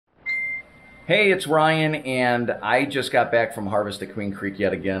Hey, it's Ryan, and I just got back from harvest at Queen Creek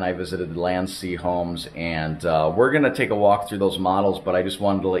yet again. I visited Landsea Homes, and we're going to take a walk through those models, but I just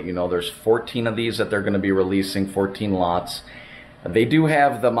wanted to let you know there's 14 of these that they're going to be releasing, 14 lots. They do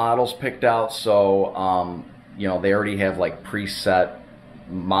have the models picked out, so, you know, they already have like preset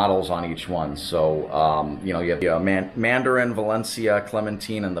models on each one. So, you know, you have the Mandarin, Valencia,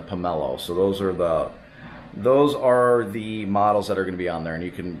 Clementine, and the Pomelo. So those are the models that are going to be on there,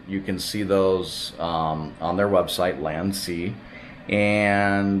 and you can see those on their website, Landsea.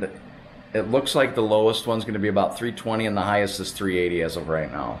 And it looks like the lowest one's going to be about 320 and the highest is 380 as of right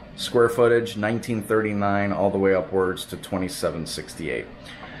now. Square footage 1939 all the way upwards to 2768.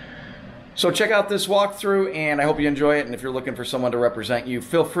 So check out this walkthrough, and I hope you enjoy it. And if you're looking for someone to represent you,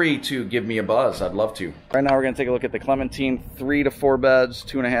 feel free to give me a buzz. I'd love to. Right now we're going to take a look at the Clementine 3 to 4 beds,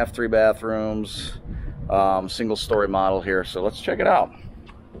 2.5, 3 bathrooms. Single story model here, so let's check it out.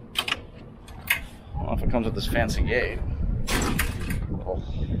 I don't know if it comes with this fancy gate. Oh.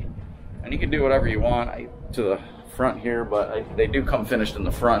 And you can do whatever you want to the front here, but they do come finished in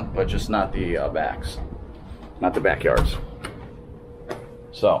the front, but just not the backs, not the backyards.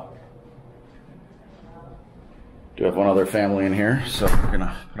 So, do have one other family in here, so we're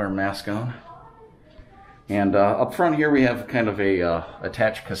gonna put our mask on. And up front here we have kind of a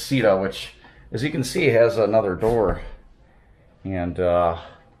attached casita, which, as you can see, it has another door, and I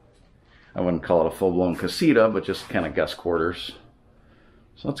wouldn't call it a full-blown casita, but just kind of guest quarters.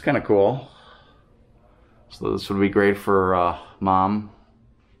 So that's kind of cool. So this would be great for mom.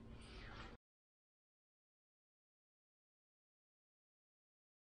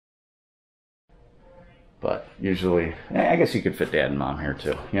 But usually, I guess you could fit dad and mom here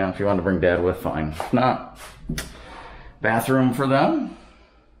too. You know, if you want to bring dad with, fine. If not, bathroom for them.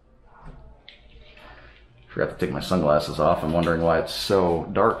 Forgot to take my sunglasses off. I'm wondering why it's so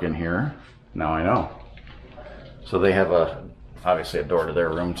dark in here. Now I know. So they have obviously a door to their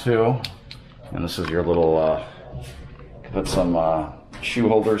room too. And this is your little, put some shoe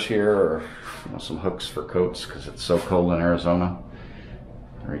holders here, or you know, some hooks for coats because it's so cold in Arizona.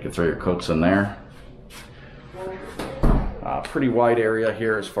 Or you can throw your coats in there. Pretty wide area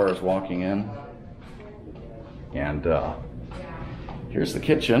here as far as walking in. And here's the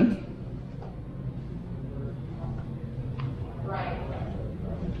kitchen.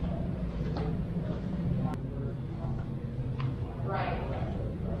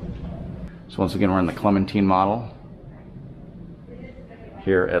 So once again, we're in the Clementine model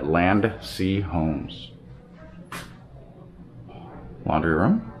here at Landsea Homes. Laundry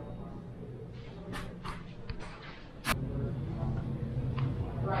room.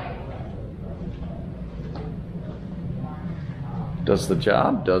 Does the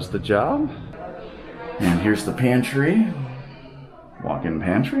job, does the job. And here's the pantry. Walk-in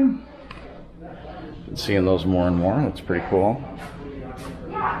pantry. Been seeing those more and more. That's pretty cool.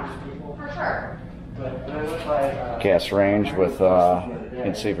 Gas range with you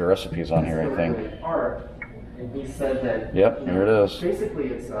can save your recipes on here, I think. And he said that. Yep, here it is. Basically,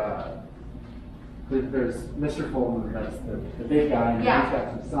 it's there's Mr. Fulton, that's the big guy, and he's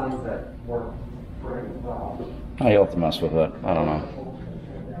got some sons that work for him as well. You'll have to mess with it. I don't know.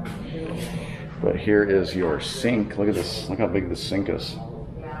 But here is your sink. Look at this. Look how big this sink is.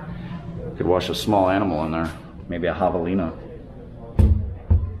 Could wash a small animal in there. Maybe a javelina.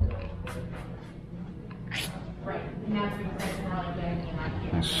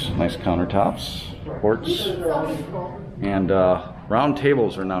 Nice countertops, ports, and round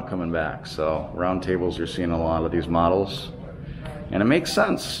tables are now coming back. So round tables, you're seeing a lot of these models, and it makes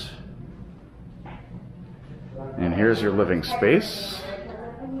sense. And here's your living space.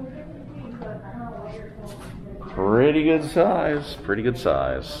 Pretty good size, pretty good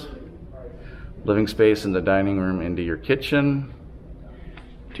size. Living space in the dining room into your kitchen,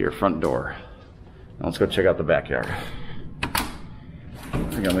 to your front door. Now let's go check out the backyard. I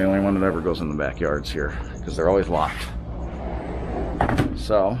think I'm the only one that ever goes in the backyards here because they're always locked.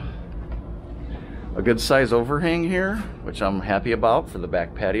 So, a good size overhang here, which I'm happy about for the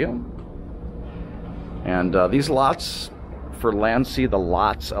back patio. And these lots for Landsea, the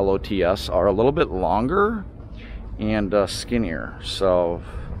lots, L-O-T-S, are a little bit longer and skinnier. So,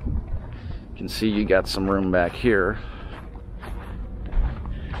 you can see you got some room back here.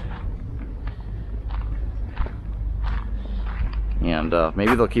 And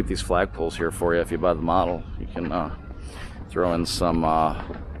maybe they'll keep these flagpoles here for you if you buy the model. You can throw in some, what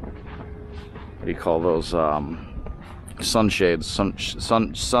do you call those, sunshades, sun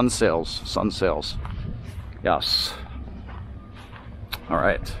sails. Yes. All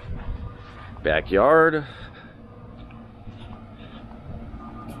right. Backyard.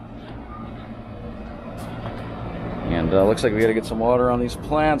 And looks like we gotta get some water on these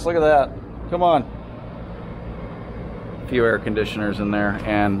plants. Look at that. Come on. A few air conditioners in there,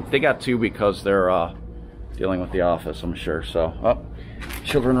 and they got two because they're dealing with the office, I'm sure. So, oh,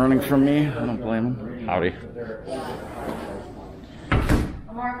 children running from me. I don't blame them. Howdy.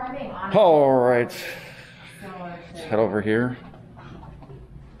 All right. Let's head over here.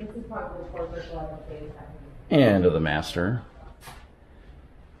 Into the master.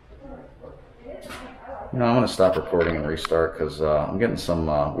 You know, I'm going to stop recording and restart because I'm getting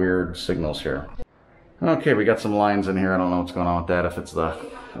some weird signals here. Okay, we got some lines in here. I don't know what's going on with that, if it's the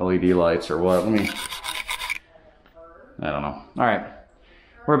LED lights or what. I don't know. All right,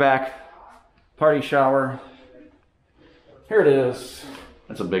 we're back. Party shower. Here it is.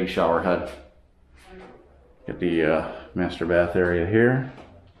 That's a big shower head. Get the master bath area here.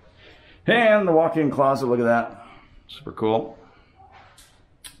 And the walk-in closet, look at that. Super cool.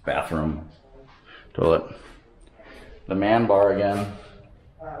 Bathroom. Toilet. The man bar again.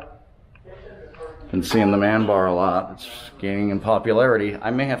 Been seeing the man bar a lot. It's gaining in popularity. I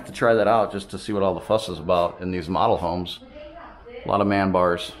may have to try that out just to see what all the fuss is about in these model homes. A lot of man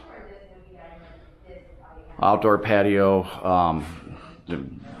bars. Outdoor patio.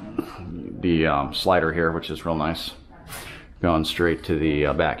 The slider here, which is real nice. Going straight to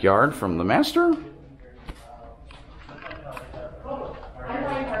the backyard from the master.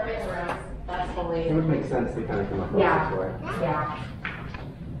 It would make sense to kind of come across this way. Yeah.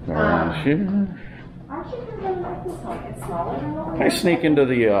 Around here. Actually, I really like this one. It's smaller than the one. Can I sneak into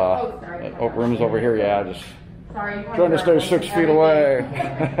the rooms over here? Yeah, just trying to stay 6 feet away.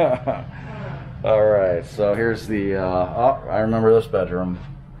 All right, so here's the, oh, I remember this bedroom.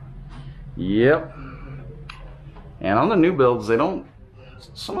 Yep. And on the new builds, they don't,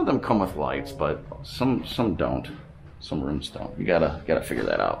 some of them come with lights, but some don't. Some rooms don't. You gotta figure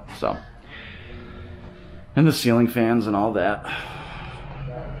that out, so. And the ceiling fans and all that.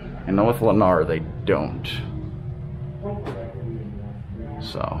 I know with Lennar, they don't.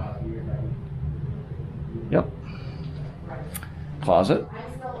 So, yep. Closet.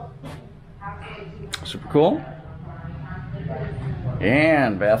 Super cool.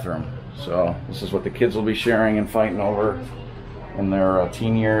 And bathroom. So this is what the kids will be sharing and fighting over in their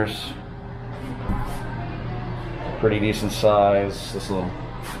teen years. Pretty decent size. This will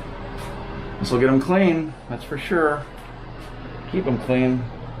get them clean, that's for sure. Keep them clean.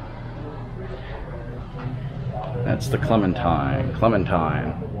 That's the Clementine.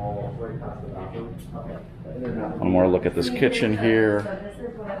 One more look at this kitchen here. So this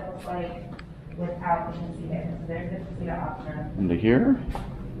is what it looks like without the concealer. So there's the concealer option. Into here.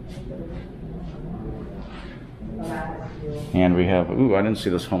 And we have, ooh, I didn't see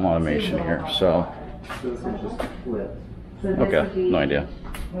this home automation here, so. Okay, no idea.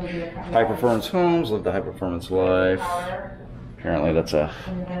 High performance homes, live the high performance life. Apparently that's a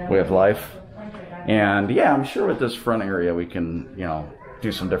way of life. And yeah, I'm sure with this front area we can, you know,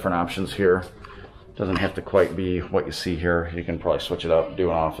 do some different options here. Doesn't have to quite be what you see here. You can probably switch it up,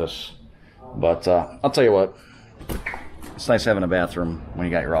 do an office. But I'll tell you what, it's nice having a bathroom when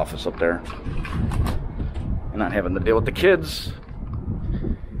you got your office up there and not having to deal with the kids.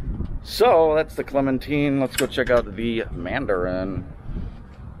 So that's the Clementine. Let's go check out the Mandarin.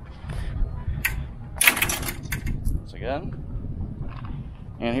 Once again.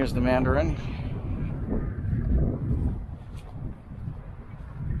 And here's the Mandarin.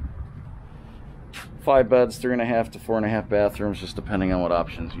 Five beds, 3.5 to 4.5 bathrooms, just depending on what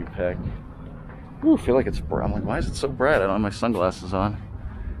options you pick. Ooh, I feel like it's bright. I'm like, why is it so bright? I don't have my sunglasses on.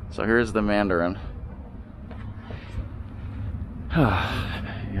 So here's the Mandarin.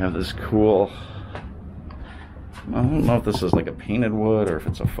 You have this cool, I don't know if this is like a painted wood or if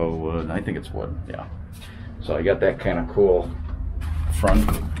it's a faux wood. I think it's wood, yeah. So I got that kind of cool front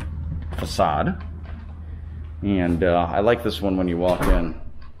facade. And I like this one when you walk in.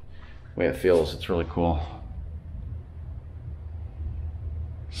 The way it feels, it's really cool.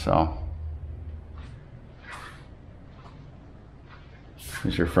 So,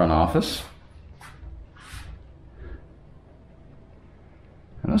 here's your front office.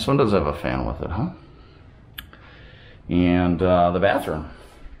 And this one does have a fan with it, huh? And the bathroom.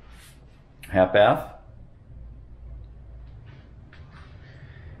 Half bath.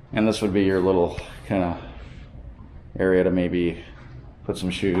 And this would be your little kind of area to maybe put some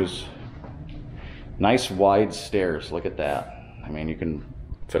shoes. Nice wide stairs, look at that. I mean, you can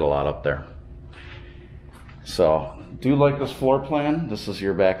fit a lot up there. So, do like this floor plan. This is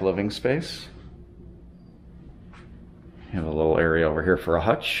your back living space. You have a little area over here for a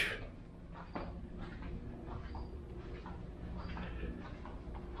hutch.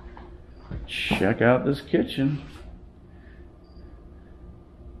 Check out this kitchen.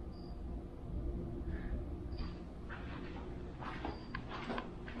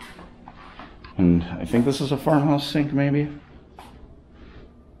 think this is a farmhouse sink, maybe?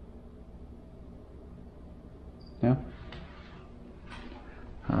 Yeah.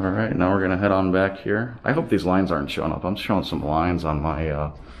 All right, now we're gonna head on back here. I hope these lines aren't showing up. I'm showing some lines on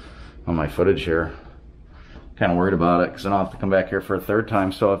my footage here. Kind of worried about it because I don't have to come back here for a third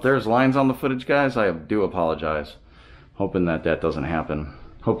time. So if there's lines on the footage, guys, I do apologize. Hoping that that doesn't happen.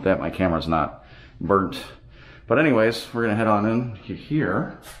 Hope that my camera's not burnt. But anyways, we're gonna head on in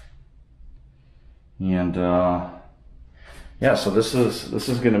here. And yeah, so this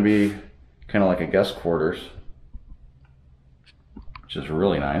is gonna be kind of like a guest quarters, which is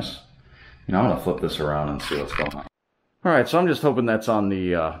really nice. You know, I'm gonna flip this around and see what's going on. All right, so I'm just hoping that's on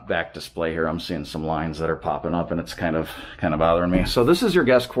the back display here. I'm seeing some lines that are popping up and it's kind of bothering me. So this is your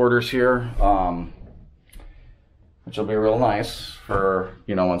guest quarters here, which will be real nice for,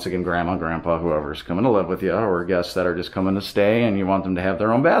 you know, once again, grandma, grandpa, whoever's coming to live with you, or guests that are just coming to stay and you want them to have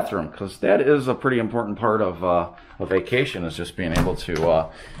their own bathroom, because that is a pretty important part of a vacation, is just being able to,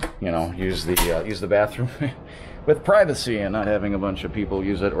 you know, use the bathroom with privacy and not having a bunch of people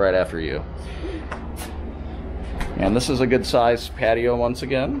use it right after you. And this is a good size patio once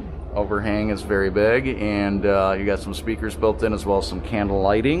again. Overhang is very big, and you got some speakers built in as well as some candle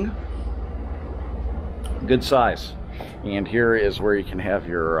lighting. Good size. And here is where you can have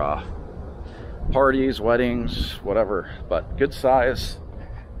your parties, weddings, whatever. But good size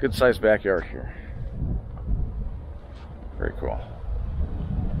backyard here. Very cool.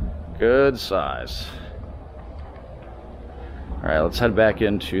 Good size. All right, let's head back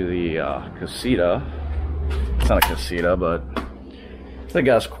into the casita. It's not a casita, but the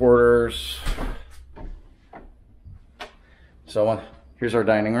guest quarters. So here's our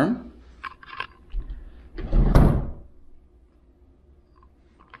dining room.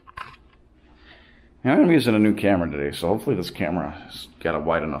 Now, I'm using a new camera today, so hopefully this camera has got a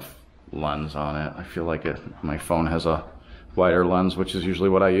wide enough lens on it. I feel like my phone has a wider lens, which is usually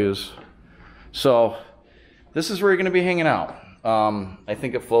what I use. So this is where you're going to be hanging out. I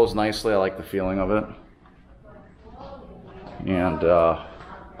think it flows nicely. I like the feeling of it. And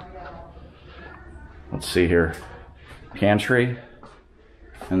let's see here, pantry,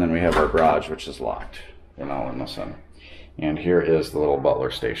 and then we have our garage, which is locked, and all in the sun. And here is the little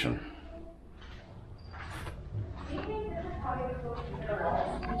butler station.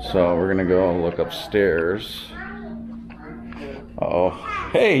 So we're gonna go look upstairs. Uh-oh.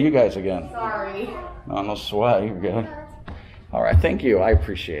 Hey, you guys again. Sorry. No sweat, you're good. All right, thank you, I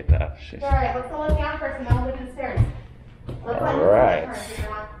appreciate that. All right, let's go look down first and then we'll look at the stairs. All right.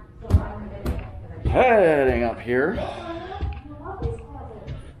 Heading up here.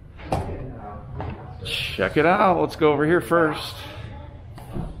 Check it out. Let's go over here first.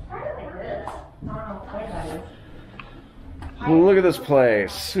 Look at this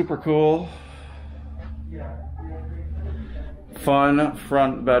place. Super cool. Fun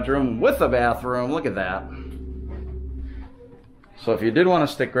front bedroom with a bathroom. Look at that. So if you did want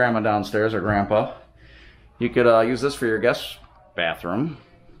to stick grandma downstairs or grandpa, you could use this for your guest bathroom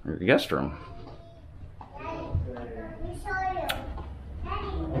or your guest room.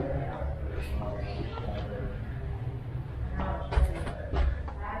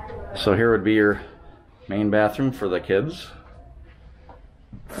 So here would be your main bathroom for the kids.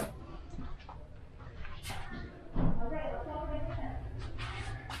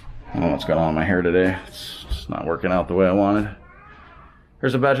 I don't know what's going on in my hair today. It's just not working out the way I wanted.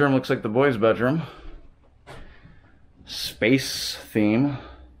 Here's a bedroom, looks like the boys' bedroom. Space theme.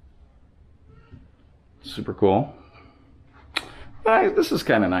 Super cool. This is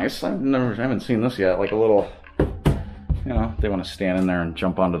kind of nice. I haven't seen this yet. Like a little, you know, if they want to stand in there and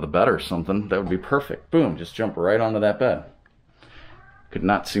jump onto the bed or something, that would be perfect. Boom, just jump right onto that bed. Could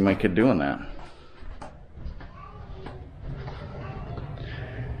not see my kid doing that.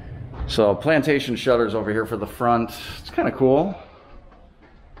 So plantation shutters over here for the front. It's kind of cool.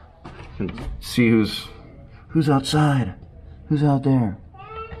 You can see who's outside, who's out there.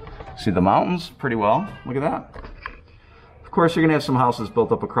 See the mountains pretty well. Look at that. Of course, you're gonna have some houses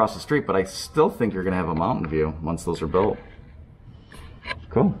built up across the street, but I still think you're gonna have a mountain view once those are built.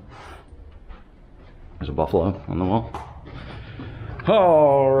 Cool. There's a buffalo on the wall.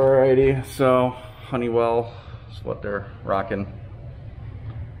 Alrighty, so Honeywell is what they're rocking.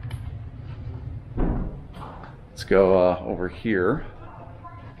 Let's go over here.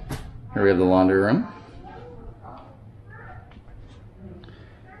 Here we have the laundry room.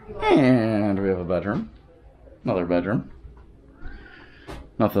 And we have a bedroom. Another bedroom.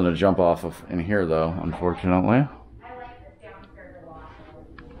 Nothing to jump off of in here though, unfortunately.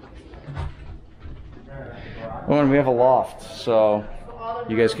 Oh, and we have a loft, so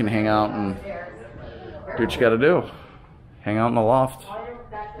you guys can hang out and do what you gotta do. Hang out in the loft.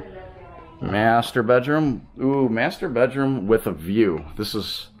 Master bedroom. Ooh, master bedroom with a view. This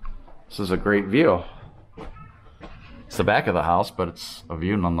is a great view. It's the back of the house, but it's a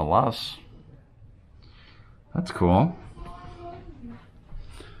view nonetheless. That's cool.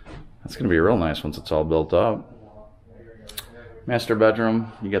 That's gonna be real nice once it's all built up. Master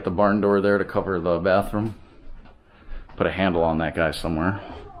bedroom. You got the barn door there to cover the bathroom. Put a handle on that guy somewhere.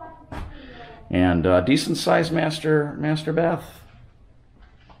 And decent sized master bath.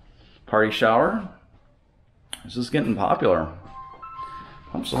 Party shower. This is getting popular.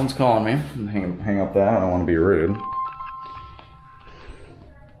 Oh, someone's calling me. Hang up that. I don't want to be rude.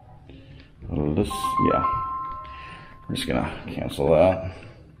 Yeah. We're just gonna cancel that.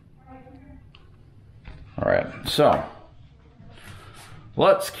 All right. So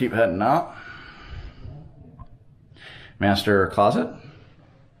let's keep heading out. Master closet.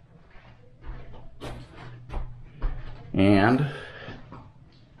 And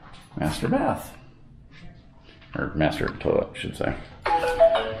master bath. Or master toilet, I should say.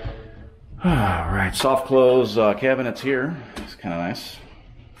 Alright, soft close cabinets here. It's kind of nice.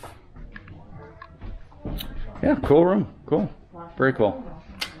 Yeah, cool room. Cool. Very cool.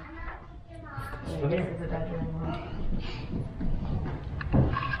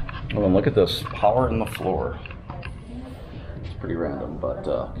 Oh, and look at this. Power in the floor. It's pretty random, but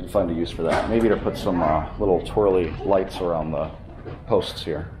you can find a use for that. Maybe to put some little twirly lights around the posts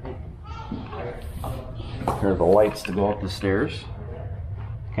here. Here are the lights to go up the stairs.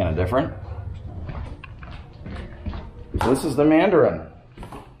 Kind of different. So this is the Mandarin.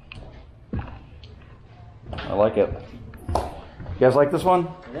 I like it. You guys like this one?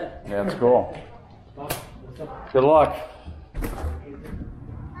 Yeah. Yeah, it's cool. Good luck.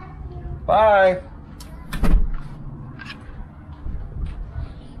 Bye.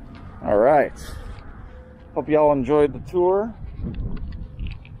 All right. Hope y'all enjoyed the tour.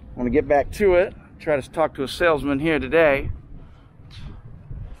 I'm gonna get back to it. Try to talk to a salesman here today.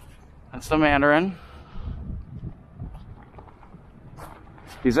 That's the Mandarin.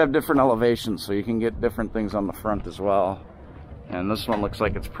 These have different elevations, so you can get different things on the front as well. And this one looks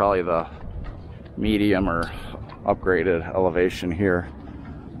like it's probably the medium or upgraded elevation here.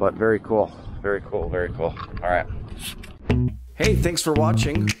 But very cool, very cool, very cool. All right. Hey, thanks for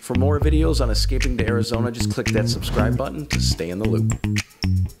watching. For more videos on escaping to Arizona, just click that subscribe button to stay in the loop.